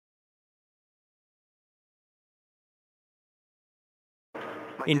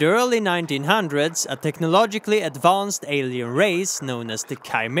In the early 1900s, a technologically advanced alien race known as the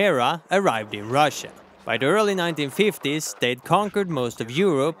Chimera arrived in Russia. By the early 1950s, they'd conquered most of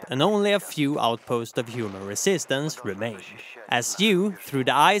Europe and only a few outposts of human resistance remained. As you, through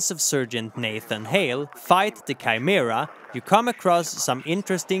the eyes of Sergeant Nathan Hale, fight the Chimera, you come across some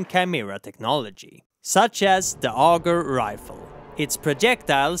interesting Chimera technology, such as the Auger rifle. Its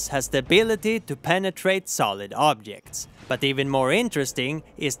projectiles has the ability to penetrate solid objects, but even more interesting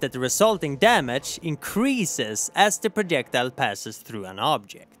is that the resulting damage increases as the projectile passes through an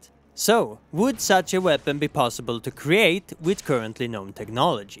object. So, would such a weapon be possible to create with currently known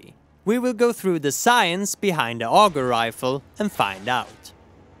technology? We will go through the science behind the Auger rifle and find out.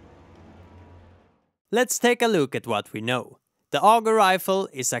 Let's take a look at what we know. The Auger rifle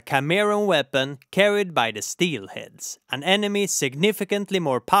is a Chimeran weapon carried by the Steelheads, an enemy significantly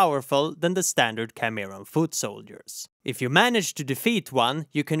more powerful than the standard Chimeran foot soldiers. If you manage to defeat one,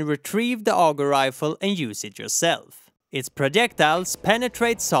 you can retrieve the Auger rifle and use it yourself. Its projectiles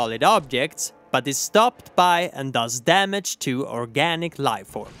penetrate solid objects, but is stopped by and does damage to organic life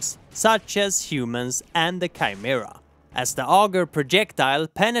forms, such as humans and the Chimera. As the Auger projectile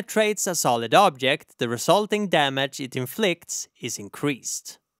penetrates a solid object, the resulting damage it inflicts is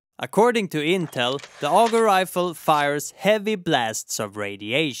increased. According to Intel, the Auger rifle fires heavy blasts of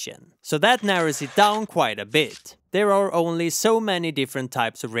radiation, so that narrows it down quite a bit. There are only so many different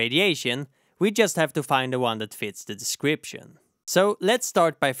types of radiation, we just have to find the one that fits the description. So let's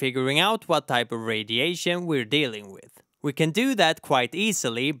start by figuring out what type of radiation we're dealing with. We can do that quite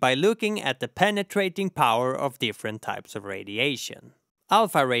easily by looking at the penetrating power of different types of radiation.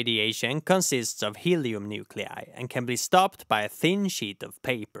 Alpha radiation consists of helium nuclei and can be stopped by a thin sheet of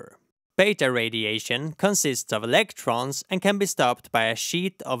paper. Beta radiation consists of electrons and can be stopped by a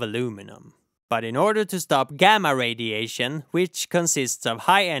sheet of aluminum. But in order to stop gamma radiation, which consists of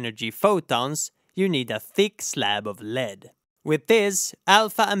high-energy photons, you need a thick slab of lead. With this,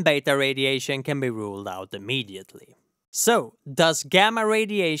 alpha and beta radiation can be ruled out immediately. So, does gamma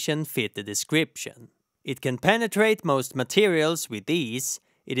radiation fit the description? It can penetrate most materials with ease,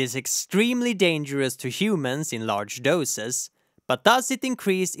 it is extremely dangerous to humans in large doses, but does it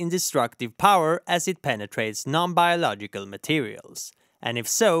increase in destructive power as it penetrates non-biological materials? And if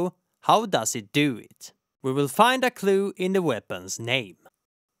so, how does it do it? We will find a clue in the weapon's name.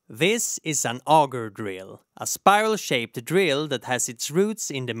 This is an auger drill, a spiral-shaped drill that has its roots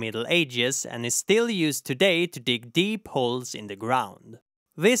in the Middle Ages and is still used today to dig deep holes in the ground.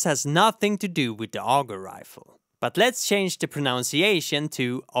 This has nothing to do with the Auger rifle. But let's change the pronunciation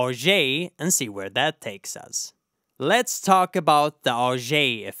to Auger and see where that takes us. Let's talk about the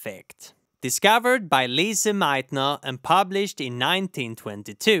Auger Effect. Discovered by Lise Meitner and published in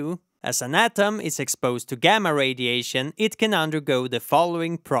 1922, as an atom is exposed to gamma radiation, it can undergo the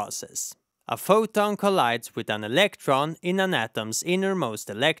following process. A photon collides with an electron in an atom's innermost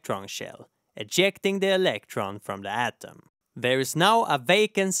electron shell, ejecting the electron from the atom. There is now a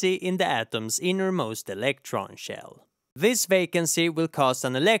vacancy in the atom's innermost electron shell. This vacancy will cause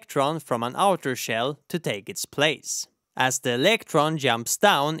an electron from an outer shell to take its place. As the electron jumps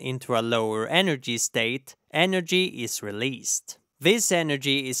down into a lower energy state, energy is released. This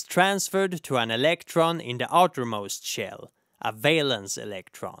energy is transferred to an electron in the outermost shell, a valence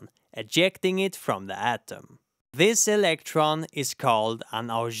electron, ejecting it from the atom. This electron is called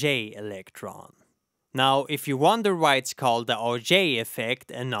an Auger electron. Now, if you wonder why it's called the Auger effect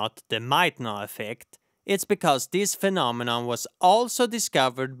and not the Meitner effect, it's because this phenomenon was also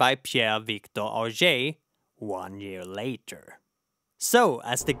discovered by Pierre Victor Auger 1 year later. So,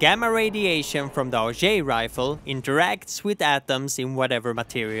 as the gamma radiation from the Auger rifle interacts with atoms in whatever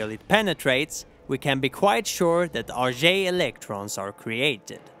material it penetrates, we can be quite sure that Auger electrons are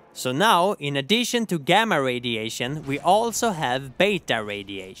created. So now, in addition to gamma radiation, we also have beta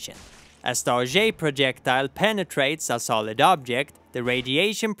radiation. As the Auger projectile penetrates a solid object, the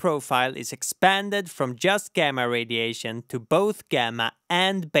radiation profile is expanded from just gamma radiation to both gamma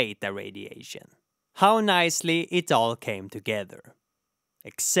and beta radiation. How nicely it all came together.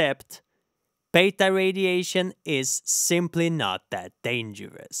 Except, beta radiation is simply not that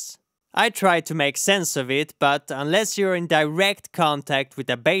dangerous. I tried to make sense of it, but unless you're in direct contact with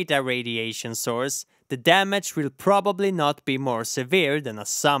a beta radiation source, the damage will probably not be more severe than a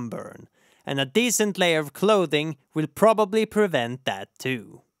sunburn, and a decent layer of clothing will probably prevent that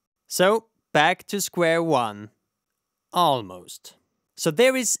too. So, back to square one. Almost. So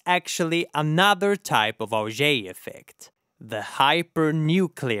there is actually another type of Auger effect. The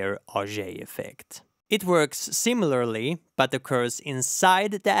hypernuclear Auger effect. It works similarly, but occurs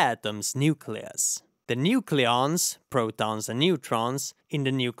inside the atom's nucleus. The nucleons, protons and neutrons, in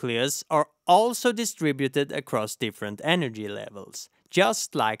the nucleus are also distributed across different energy levels,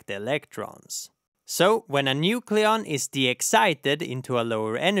 just like the electrons. So, when a nucleon is de-excited into a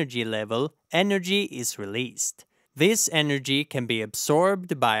lower energy level, energy is released. This energy can be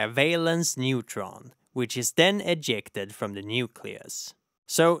absorbed by a valence neutron, which is then ejected from the nucleus.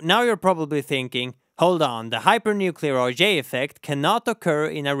 So, now you're probably thinking, hold on, the hypernuclear Auger effect cannot occur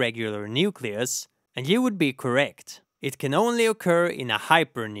in a regular nucleus. And you would be correct. It can only occur in a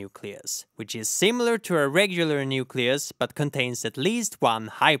hypernucleus, which is similar to a regular nucleus but contains at least one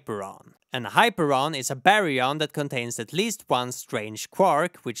hyperon. And a hyperon is a baryon that contains at least one strange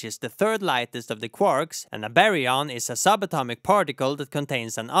quark, which is the third lightest of the quarks, and a baryon is a subatomic particle that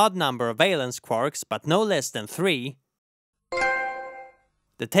contains an odd number of valence quarks but no less than 3.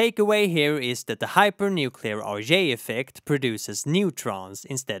 The takeaway here is that the hypernuclear Auger effect produces neutrons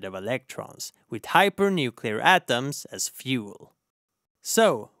instead of electrons, with hypernuclear atoms as fuel.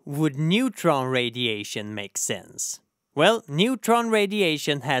 So, would neutron radiation make sense? Well, neutron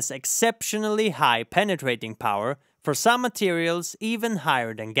radiation has exceptionally high penetrating power, for some materials even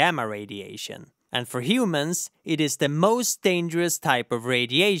higher than gamma radiation. And for humans, it is the most dangerous type of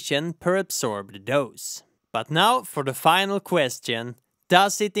radiation per absorbed dose. But now for the final question.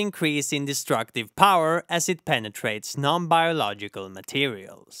 Does it increase in destructive power as it penetrates non-biological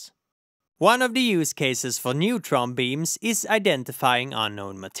materials? One of the use cases for neutron beams is identifying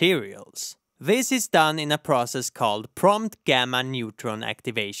unknown materials. This is done in a process called prompt gamma neutron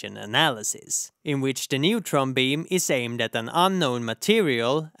activation analysis, in which the neutron beam is aimed at an unknown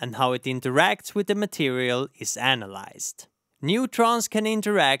material and how it interacts with the material is analyzed. Neutrons can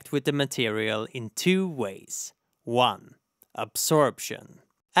interact with the material in 2 ways. 1. Absorption.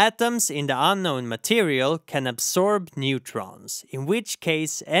 Atoms in the unknown material can absorb neutrons, in which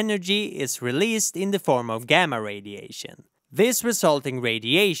case energy is released in the form of gamma radiation. This resulting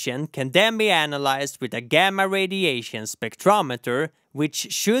radiation can then be analyzed with a gamma radiation spectrometer,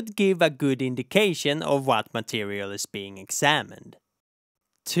 which should give a good indication of what material is being examined.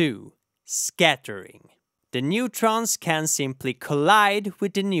 2. Scattering. The neutrons can simply collide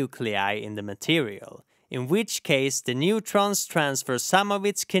with the nuclei in the material, in which case the neutrons transfer some of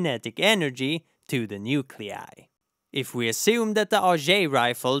its kinetic energy to the nuclei. If we assume that the Auger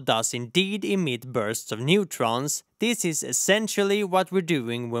rifle does indeed emit bursts of neutrons, this is essentially what we're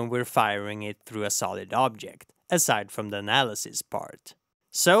doing when we're firing it through a solid object, aside from the analysis part.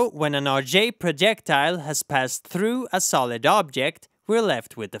 So, when an Auger projectile has passed through a solid object, we're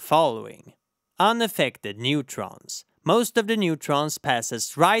left with the following. Unaffected neutrons. Most of the neutrons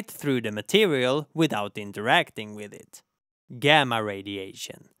passes right through the material without interacting with it. Gamma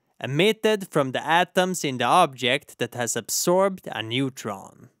radiation, emitted from the atoms in the object that has absorbed a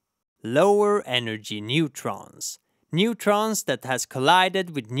neutron. Lower energy neutrons, neutrons that has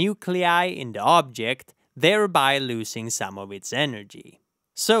collided with nuclei in the object, thereby losing some of its energy.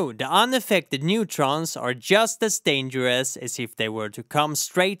 So, the unaffected neutrons are just as dangerous as if they were to come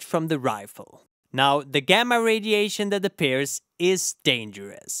straight from the rifle. Now, the gamma radiation that appears is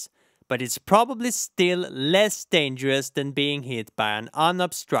dangerous, but it's probably still less dangerous than being hit by an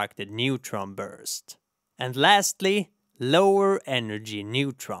unobstructed neutron burst. And lastly, lower energy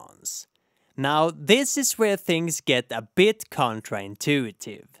neutrons. Now, this is where things get a bit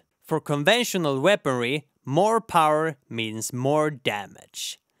counterintuitive. For conventional weaponry, more power means more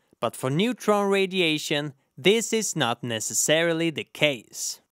damage. But for neutron radiation, this is not necessarily the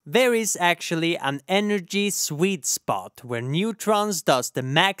case. There is actually an energy sweet spot where neutrons does the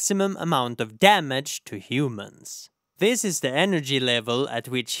maximum amount of damage to humans. This is the energy level at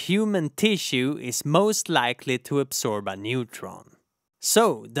which human tissue is most likely to absorb a neutron.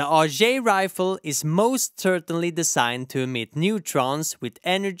 So, the Auger rifle is most certainly designed to emit neutrons with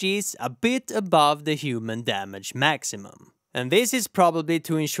energies a bit above the human damage maximum. And this is probably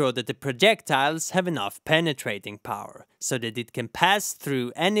to ensure that the projectiles have enough penetrating power, so that it can pass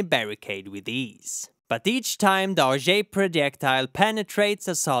through any barricade with ease. But each time the Auger projectile penetrates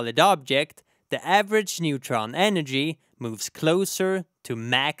a solid object, the average neutron energy moves closer to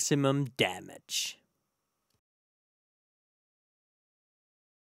maximum damage.